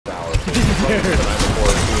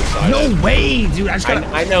No way, dude.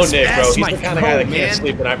 I know Nick, bro. He's the kind of guy that can't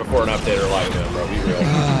sleep the night before an update or like him, bro. Be real.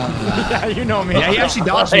 Yeah, you know me. Yeah, he actually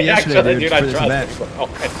dodged me yesterday, dude. I trust him.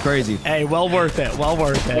 Crazy. Hey, well worth it. Well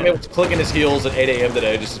worth it. I was clicking his heels at 8 a.m.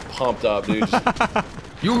 today, just pumped up, dude.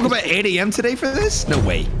 You woke up at 8 a.m. today for this? No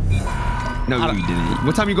way. No, you didn't.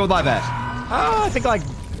 What time you go live at? I think like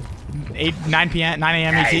 9 p.m., 9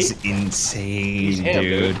 a.m. ET. That's insane,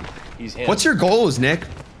 dude. He's him. What's your goals, Nick?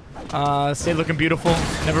 Stay looking beautiful.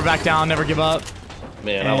 Never back down. Never give up.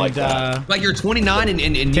 Man, I like that. Like you're 29 and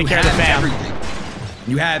you care of the have fam. everything.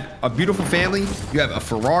 You have a beautiful family. You have a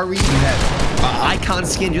Ferrari. You have an icon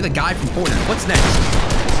skin. You're the guy from Fortnite. What's next?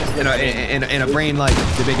 And a brain like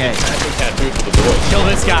the big A. Tattoo for the boys. Kill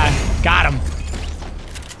this guy. Got him.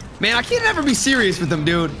 Man, I can't ever be serious with them,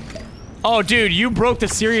 dude. Oh, dude, you broke the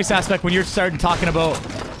serious aspect when you're starting talking about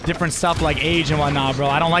different stuff like age and whatnot, bro.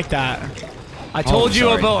 I don't like that. I told you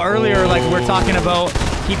about earlier, like we're talking about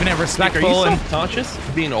keeping it respectful. Are you and self-conscious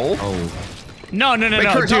being old? Oh. No, Wait, dude.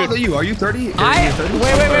 How old are you? Are you 30?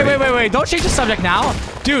 Wait. Don't change the subject now.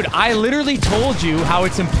 Dude, I literally told you how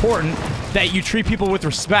it's important that you treat people with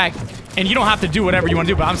respect, and you don't have to do whatever you want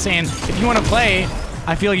to do, but I'm saying if you want to play,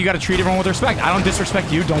 I feel like you got to treat everyone with respect. I don't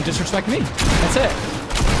disrespect you, don't disrespect me. That's it.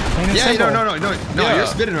 Yeah, no, you're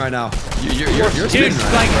spitting right now. You're spitting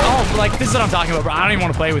right now. Like this is what I'm talking about, bro. I don't even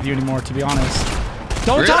want to play with you anymore, to be honest.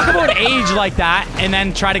 Don't talk about age like that and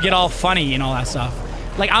then try to get all funny and all that stuff.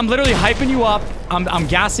 Like, I'm literally hyping you up, I'm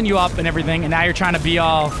gassing you up and everything, and now you're trying to be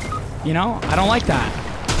all, you know? I don't like that.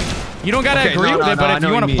 You don't gotta agree with it, but if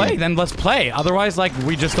you want to play, then let's play. Otherwise, like,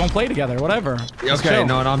 we just don't play together, whatever. Okay, okay,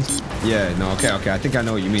 I think I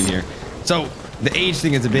know what you mean here. So, the age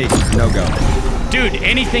thing is a big no-go. Dude,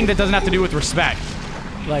 anything that doesn't have to do with respect.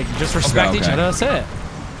 Like, just respect each other, that's it.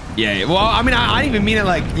 Yeah, well, I mean, I didn't even mean it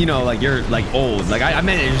like, you know, like you're like old. Like, I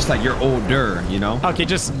meant it just like you're older, you know? Okay,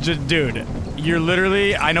 just dude, you're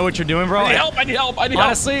literally, I know what you're doing, bro. I need help.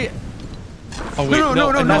 Honestly. Oh, wait, no,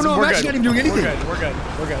 I'm actually not even doing anything. We're good.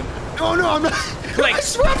 No, I'm not. Clix, I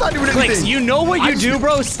swear I'm not doing anything. Clix, you know what you do,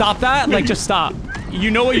 bro? Stop that. Like, just stop.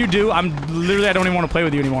 You know what you do. I don't even want to play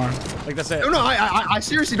with you anymore. Like, that's it. No, I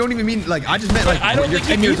seriously don't even mean, like, I just meant, like, I don't you're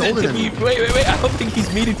think 10 years older than me. Wait. I don't think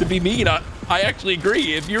he's meaning to be mean. I actually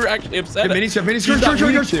agree. If you're actually upset, Hey, Mini, come.